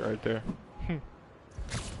exit right there.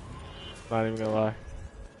 Not even gonna lie.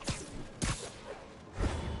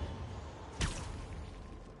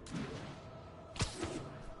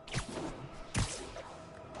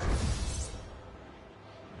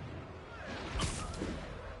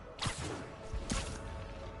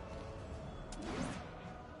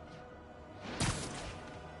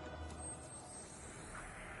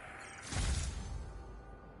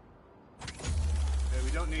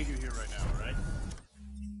 We don't need you here right now, right?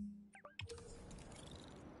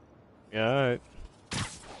 Yeah, alright.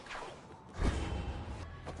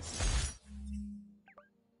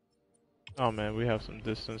 Oh man, we have some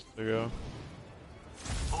distance to go.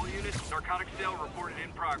 All units, narcotics sale reported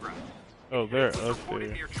in progress. Oh, they're up Reported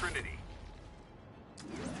there. near Trinity.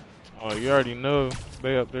 Oh, you already know.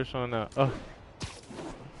 They up there showing that. Oh.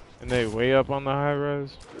 And they way up on the high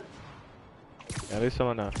rise. Yeah, they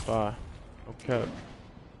selling that fire. Okay.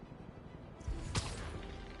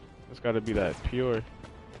 It's gotta be that pure.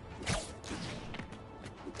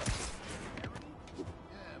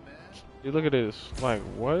 Dude, look at this. Like,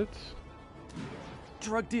 what?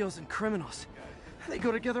 Drug deals and criminals. They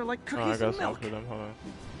go together like Oh, I cookies got and something milk. for them. Hold on.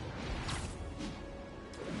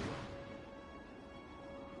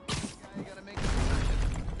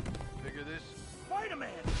 Figure this. Spider-Man!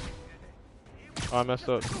 Oh, I messed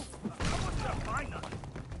up.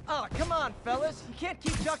 Oh, come on, fellas. You can't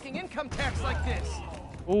keep ducking income tax like this.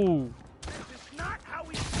 Ooh. It's not how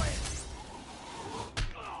we planned.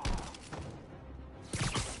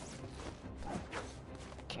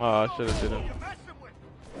 Oh, I should have did him.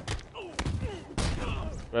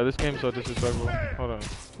 Bro, this game's so disrespectful. Hold on.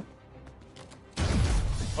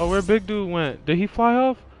 Oh, where Big Dude went? Did he fly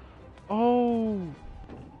off? Oh.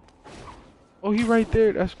 Oh, he right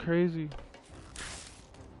there. That's crazy.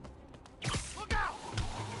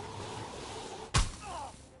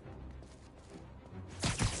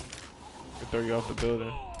 Could throw you off the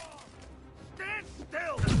building. Stand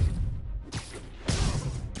still!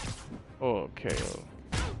 Oh, okay. Oh.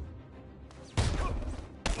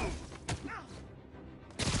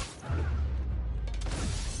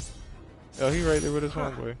 Oh, he right there with his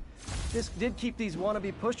homeboy. This did keep these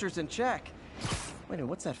wannabe pushers in check. Wait a minute,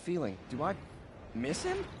 what's that feeling? Do I miss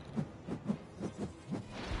him?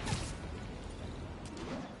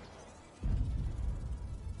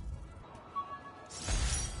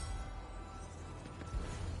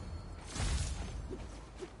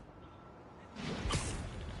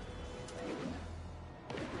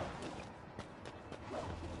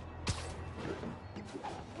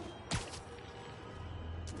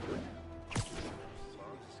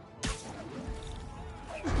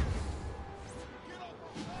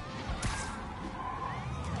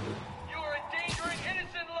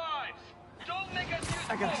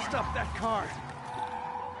 I gotta stop that car.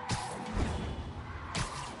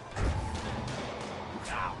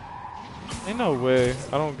 Ain't no way.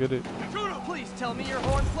 I don't get it. Please tell me your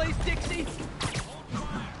horn plays Dixie.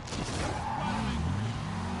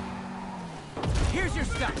 Here's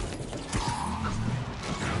your stuff.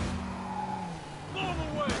 Blow him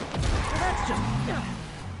away! That's just...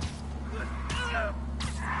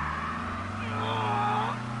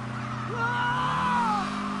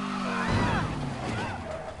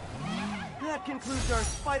 That concludes our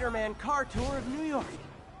Spider-Man car tour of New York.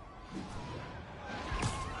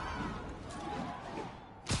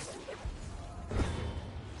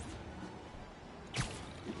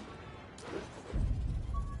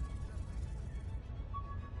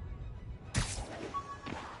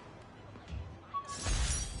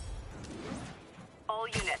 All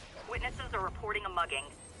units, witnesses are reporting a mugging.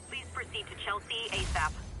 Please proceed to Chelsea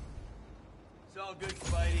ASAP. It's all good,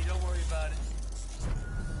 Spidey. Don't worry about it.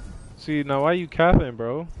 See, now why you capping,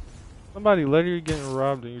 bro? Somebody literally getting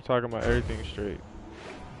robbed and you talking about everything straight.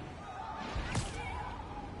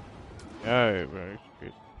 Alright, bro.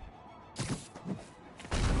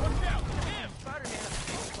 Watch out! Damn, Spider-Man!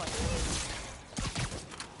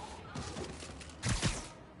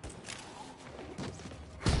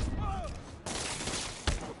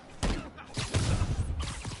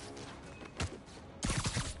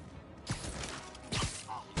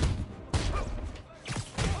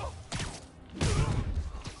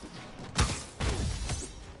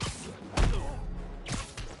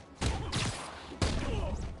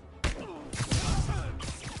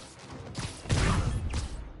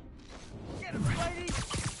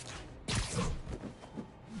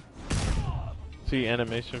 See,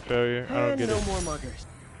 animation failure. I don't get no it. more muggers.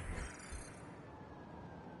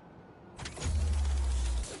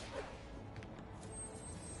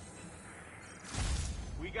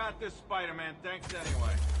 We got this, Spider-Man. Thanks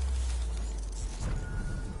anyway.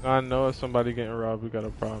 I know if somebody getting robbed, we got a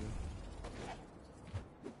problem.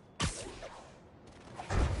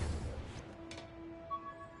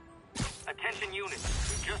 Attention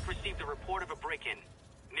units, we just received a report of a break-in.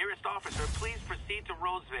 Nearest officer, please proceed to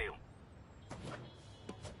Roseville.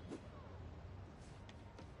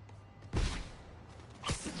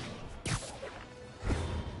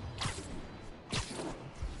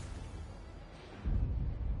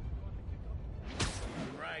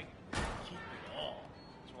 Right. Keep it all.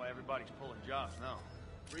 That's why everybody's pulling jobs now.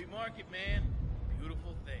 Free market, man.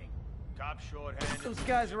 Beautiful thing. Top short-handed. Those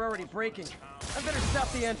guys are already breaking. I better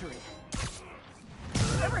stop the entry.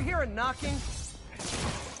 Ever hear a knocking?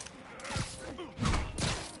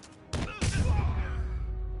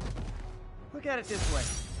 Look at it this way.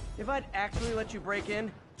 If I'd actually let you break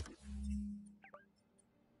in,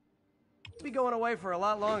 you'd be going away for a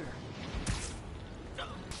lot longer.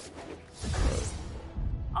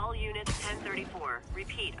 All units 1034.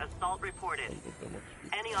 Repeat, assault reported.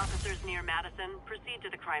 Any officers near Madison, proceed to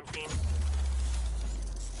the crime scene.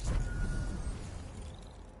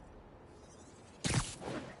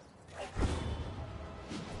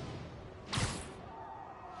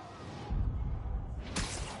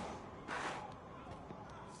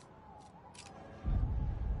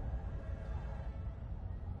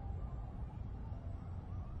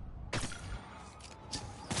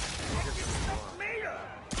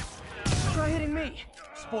 Try hitting me.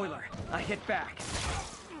 Spoiler, I hit back.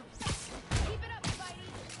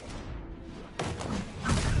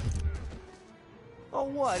 Oh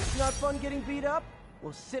what, it's not fun getting beat up?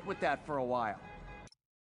 We'll sit with that for a while.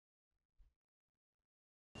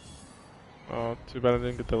 Oh, too bad I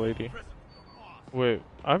didn't get the lady. Wait,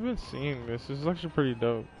 I've been seeing this. This is actually pretty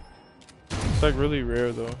dope. It's like really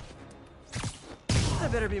rare though. I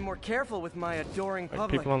better be more careful with my adoring Like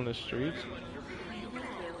public. people on the streets.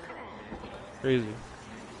 Crazy.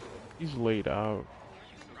 He's laid out.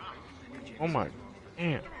 Oh my,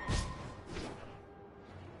 damn.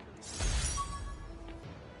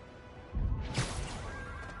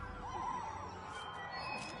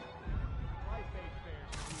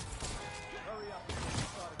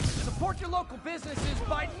 Support your local businesses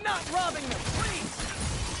by not robbing them, please!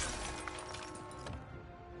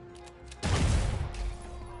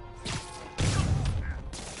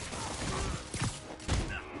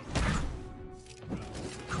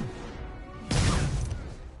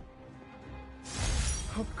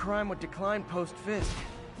 Hoped crime would decline post-Fisk.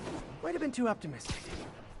 Might have been too optimistic.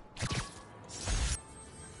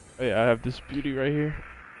 Hey, I have this beauty right here.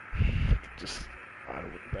 Just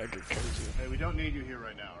back get cozy. Hey, we don't need you here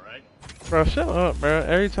right now, right? Bro, shut up, bro.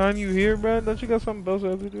 Every time you hear, bro, don't you got something else you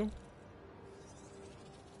have to do?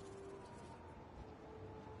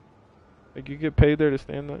 Like you get paid there to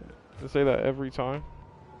stand there to say that every time.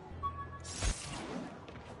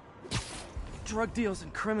 Drug deals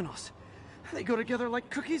and criminals. They go together like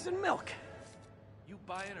cookies and milk. You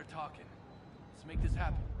buying or talking? Let's make this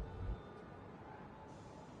happen.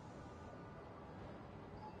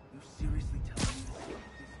 seriously telling me this is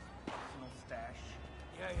his personal stash?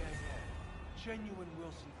 Yeah. Genuine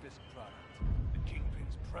Wilson Fisk product. The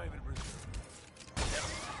Kingpin's private reserve.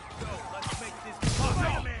 So, let's make this...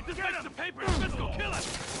 Spider-Man, this makes the papers! Fisk will kill us!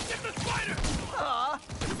 Get the spider! Aw,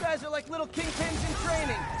 you guys are like little kingpins in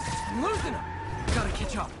training. I'm losing them. Gotta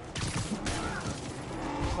catch up.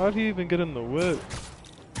 How'd he even get in the whip?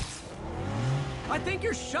 I think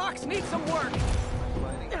your shocks need some work.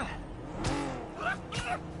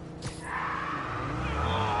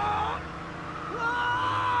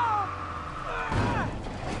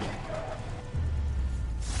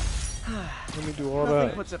 Let me do all Nothing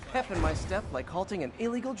that. puts a pep in my step like halting an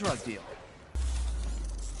illegal drug deal.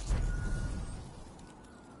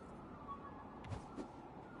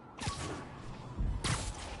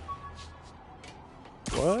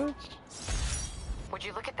 What? Would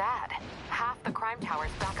you look at that? Half the crime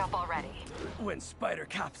tower's back up already. When Spider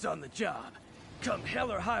Cop's on the job, come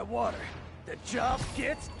hell or high water, the job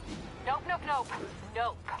gets...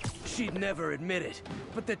 Nope. She'd never admit it,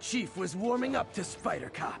 but the chief was warming up to Spider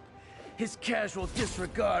Cop. His casual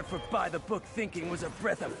disregard for by-the-book thinking was a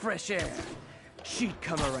breath of fresh air. She'd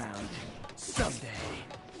come around someday.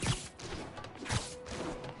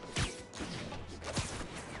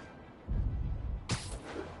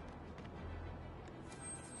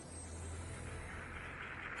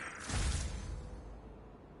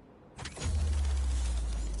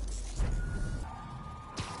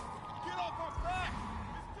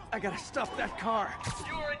 I gotta stop that car.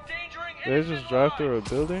 You are endangering They just drive through a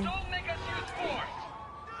building? Don't make us use force!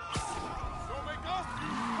 Don't make us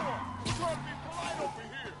use force! We're trying to be polite over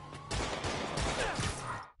here!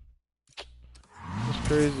 That's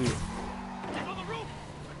crazy. On the roof!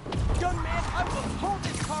 Young man, I will pull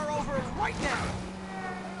this car over right now.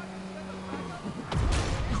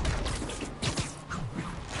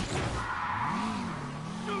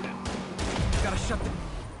 Gotta shut the...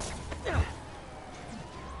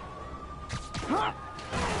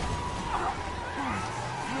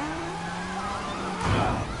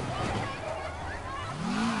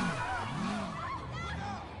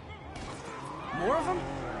 More of them?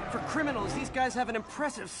 For criminals, these guys have an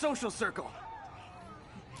impressive social circle.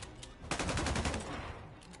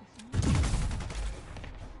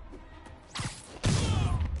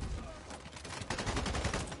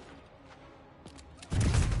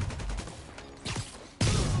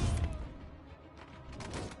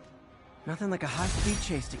 Nothing like a high-speed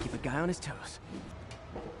chase to keep a guy on his toes.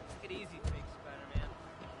 Take it easy, fake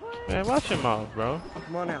Spider-Man. Man, watch your mouth, bro.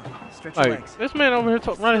 Come on out. Stretch your Like, legs. this man over here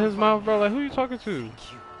running his mouth, bro. Like, who you talking to?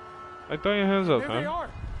 Like, throw your hands up, There man. they are!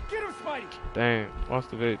 Get him, Spidey! Dang, watch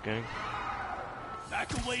the vid, gang.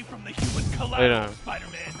 Back away from the human Lay collateral, down.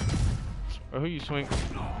 Spider-Man! Bro, who you swing?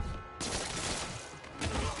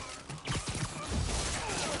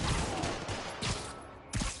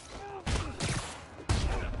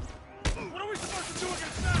 What are we supposed to do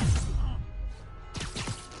against that?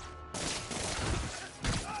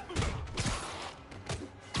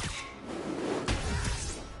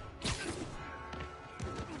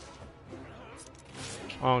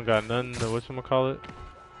 I don't got nothing to whatchamacallit.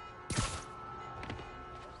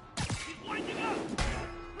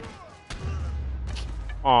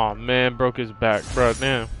 Aw, man, broke his back, bro.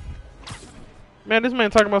 Damn. Man, this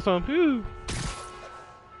man talking about something. Phew.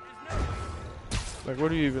 Like,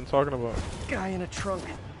 what are you even talking about? Guy in a trunk.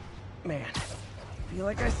 Man, I feel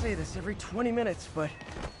like I say this every 20 minutes, but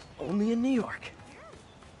only in New York.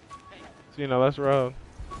 So, you know, that's wild.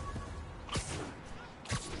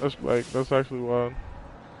 That's actually wild.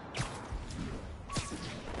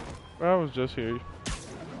 Bro, I was just here.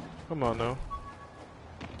 Come on now.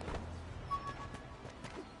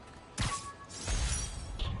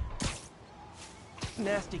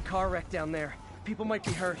 Nasty car wreck down there. People might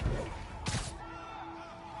be hurt.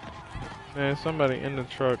 Man, somebody in the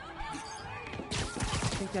truck. I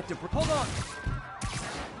think that debris. Hold on!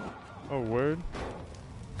 Oh, word?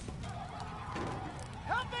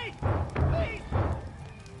 Help me! Please!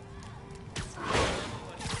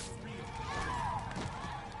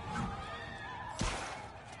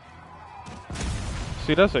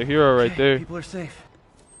 See, that's a hero right there. People are safe.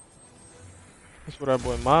 That's where that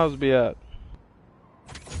boy Miles be at.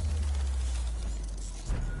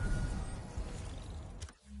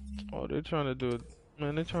 Oh, they're trying to do it.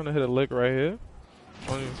 Man, they're trying to hit a lick right here.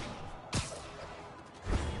 On you.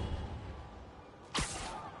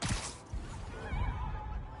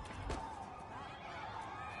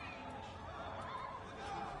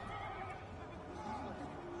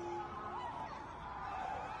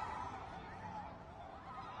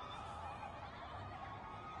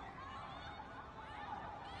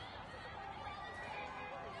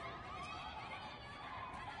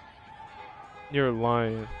 You're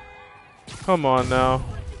lying. Come on now.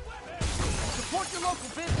 Support your local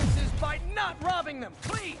businesses by not robbing them,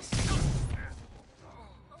 please!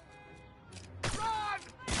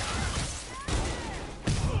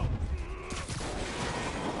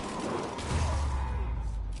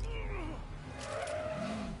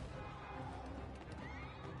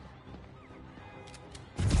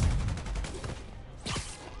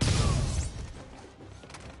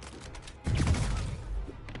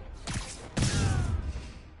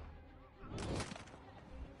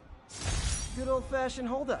 Good old-fashioned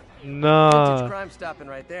holdup. Nah. Vintage crime stopping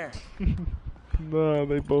right there. Nah,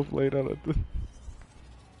 they both laid out at the...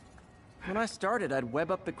 When I started, I'd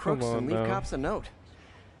web up the crooks Come on and leave now. cops a note.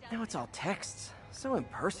 Now it's all texts. So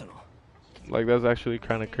impersonal. Like, that's actually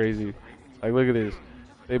kind of crazy. Like, look at this.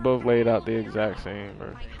 They both laid out the exact same,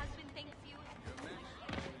 bro.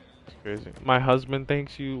 It's crazy. My husband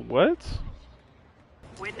thanks you. What?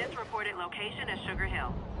 Witness reported location is Sugar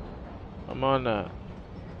Hill. I'm on that.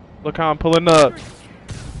 Look how I'm pulling up.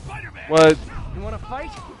 What? You want to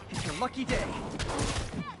fight? It's your lucky day.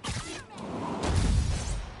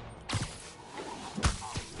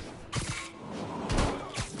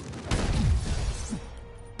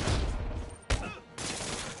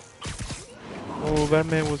 Oh, that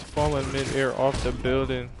man was falling mid-air off the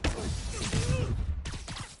building.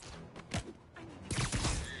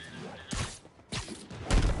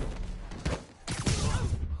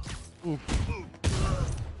 Oof.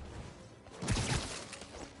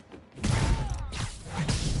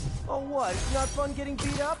 Oh, what? It's not fun getting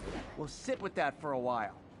beat up? We'll sit with that for a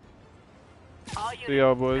while. All See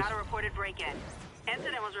y'all, boys. Got a reported break-in.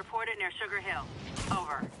 Incident was reported near Sugar Hill.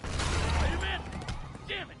 Over. Spider-Man!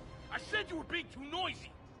 Damn it! I said you were being too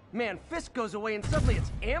noisy! Man, Fisk goes away and suddenly it's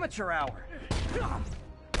amateur hour. I'm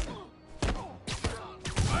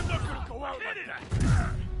not gonna go out like that!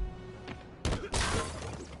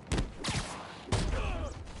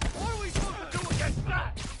 What are we supposed to do against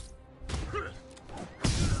that?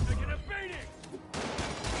 Taking a beating!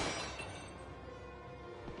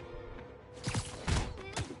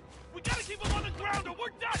 We gotta keep him on the ground or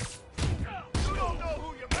we're done! You don't know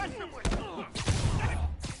who you're messing with!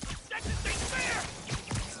 That just ain't fair!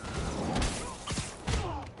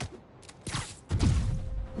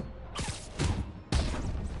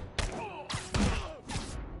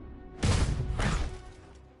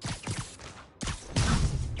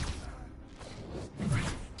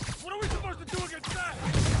 What are we supposed to do against that?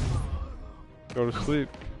 Go to sleep.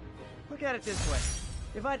 Look at it this way.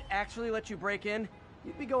 If I'd actually let you break in,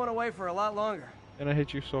 you'd be going away for a lot longer. And I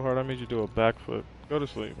hit you so hard I made you do a backflip. Go to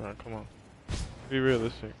sleep, man. Come on. Be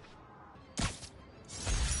realistic.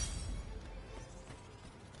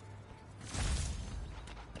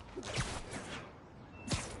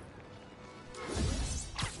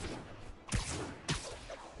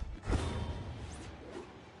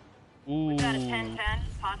 Ooh. We got a 10-10,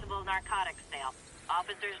 possible narcotics sale.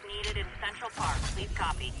 Officers needed in Central Park. Please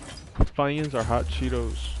copy. Funyuns are hot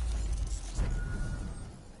Cheetos.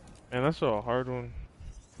 Man, that's a hard one.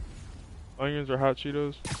 Onions are hot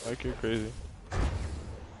Cheetos? Like, you're crazy.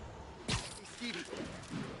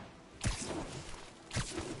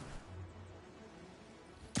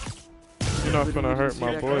 You're not gonna hurt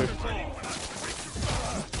my boy.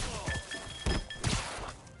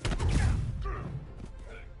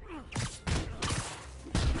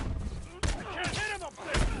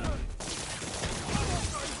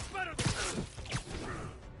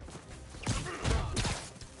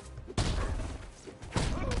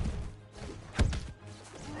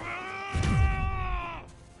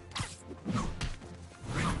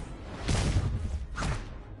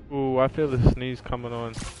 Ooh, I feel the sneeze coming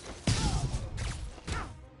on.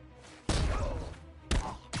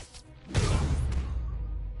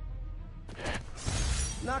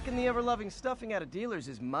 Knocking the ever-loving stuffing out of dealers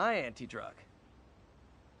is my anti-drug.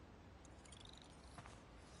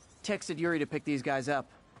 Texted Yuri to pick these guys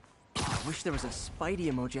up. I wish there was a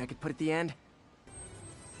Spidey emoji I could put at the end.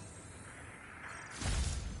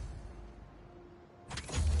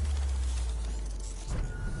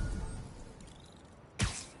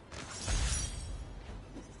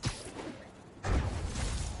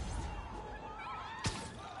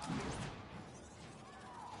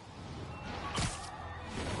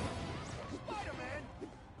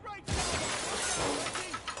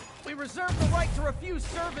 We reserve the right to refuse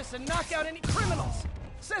service and knock out any criminals.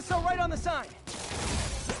 Says so right on the sign.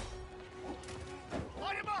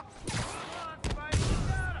 Light him up!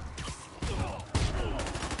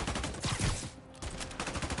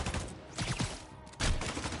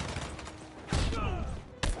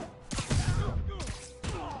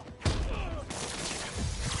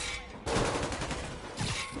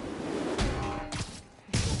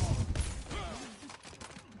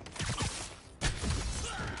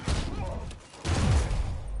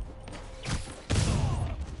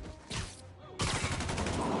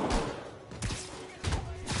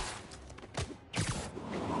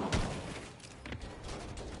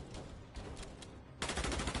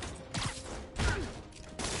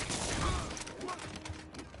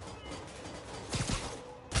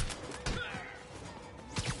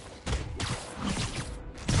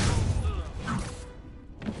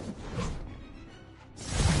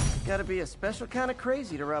 Gotta be a special kind of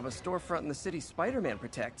crazy to rob a storefront in the city Spider-Man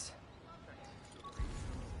protects.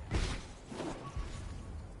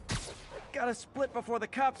 Gotta split before the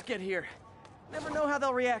cops get here. Never know how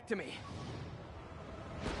they'll react to me.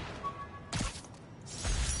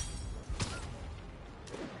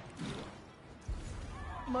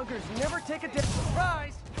 Muggers never take a dead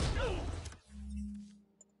surprise!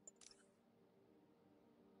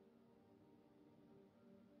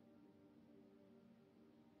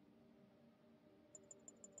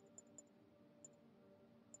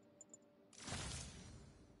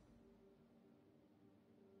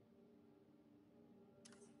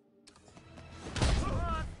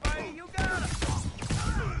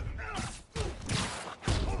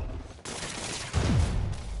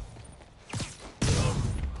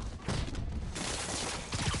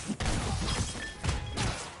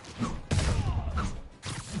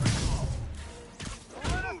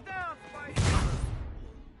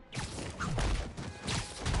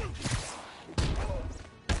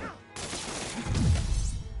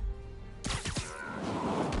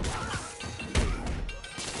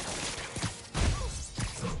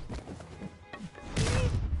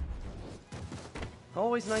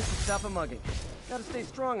 Always nice to stop a mugging. Gotta stay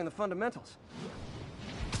strong in the fundamentals.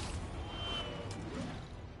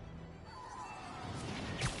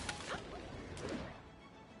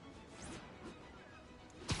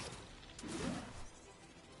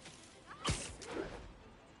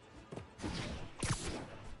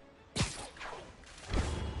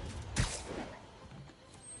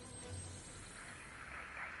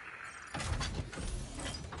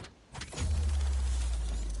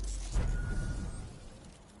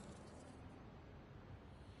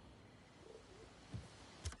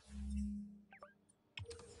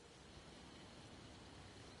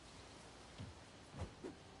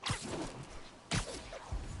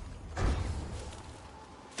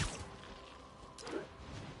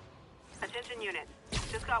 Attention unit.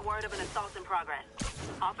 Just got word of an assault in progress.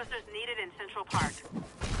 Officers needed in Central Park.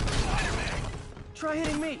 Spider-Man! Try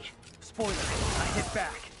hitting me. Spoiler, I hit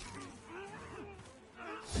back.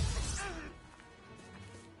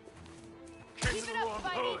 Keep it up,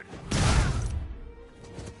 Spidey!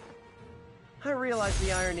 I realize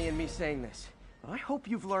the irony in me saying this, but I hope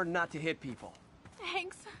you've learned not to hit people.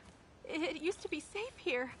 Thanks. It used to be safe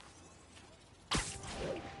here.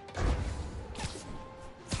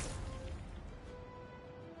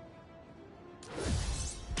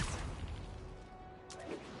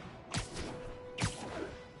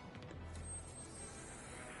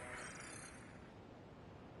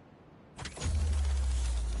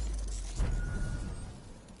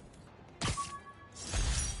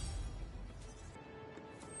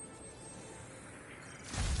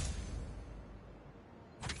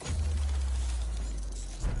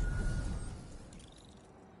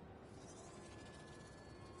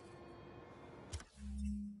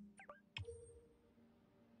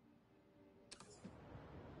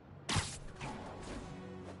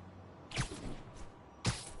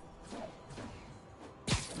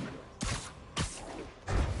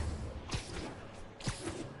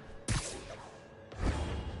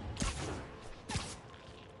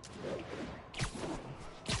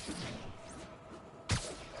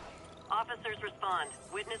 Officers respond.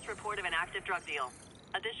 Witness report of an active drug deal.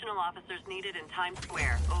 Additional officers needed in Times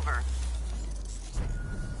Square. Over.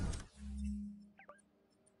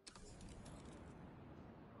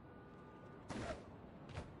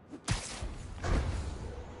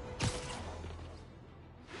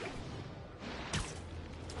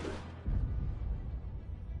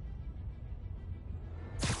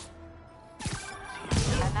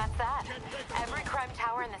 And that's that. Every crime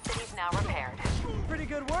tower in the city's now repaired. Pretty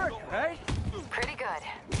good work, right? Pretty good,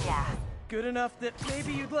 yeah. Good enough that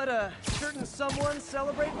maybe you'd let a certain someone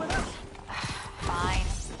celebrate with us? Fine,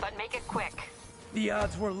 but make it quick. The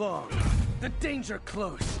odds were long, the danger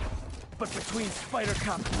close. But between Spider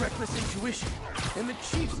Cop's reckless intuition and the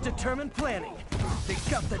Chief's determined planning, they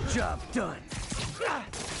got the job done.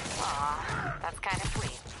 Aw, that's kind of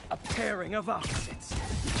sweet. A pairing of opposites,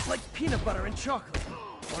 like peanut butter and chocolate,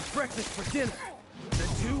 or breakfast for dinner. The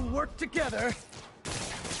two work together.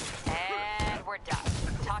 And we're done.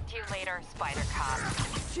 Talk to you later, Spider Cop.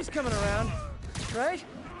 She's coming around, right?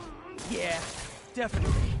 Yeah,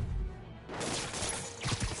 definitely.